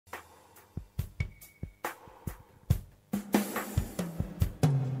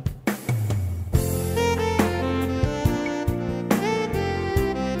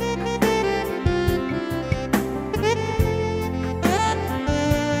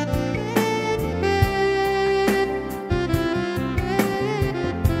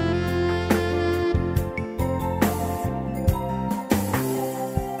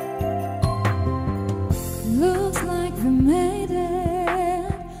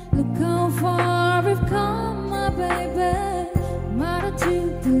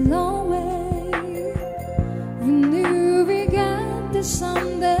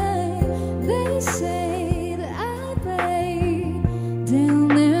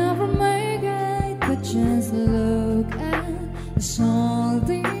is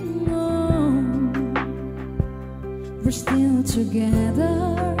holding on. We're still together,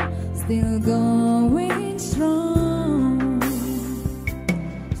 still going strong.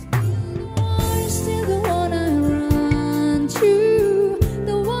 Still the one I run to,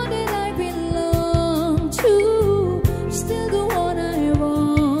 the one that I belong to. Still the one I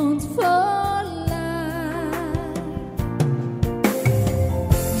want for life.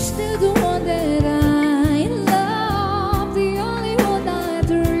 Still the one that I love, the only one I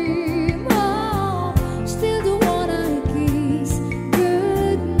dream of. Still the one I kiss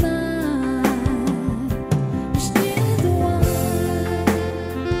goodnight. Still the one.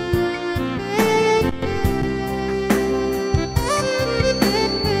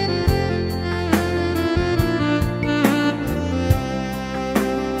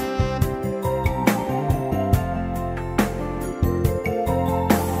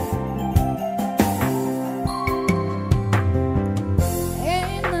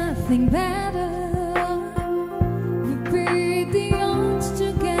 Ain't nothing better. We beat the odds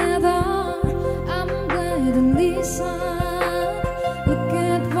together. I'm glad and listen. Look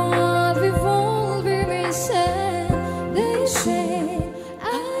at what we've all been said. They say I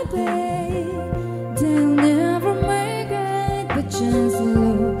bet they'll never make it, but just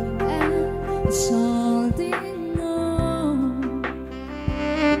look at it's holding on.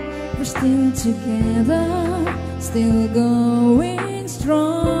 We're still together, still going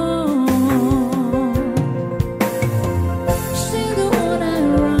strong. Still the one I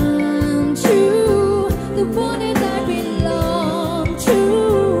run to, the one that I belong to.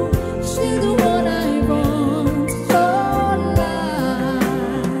 Still the one I want for life.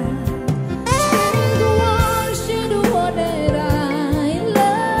 Still the one that I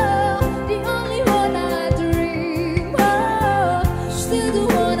love, the only one I dream of. Still the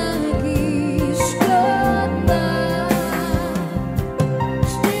one I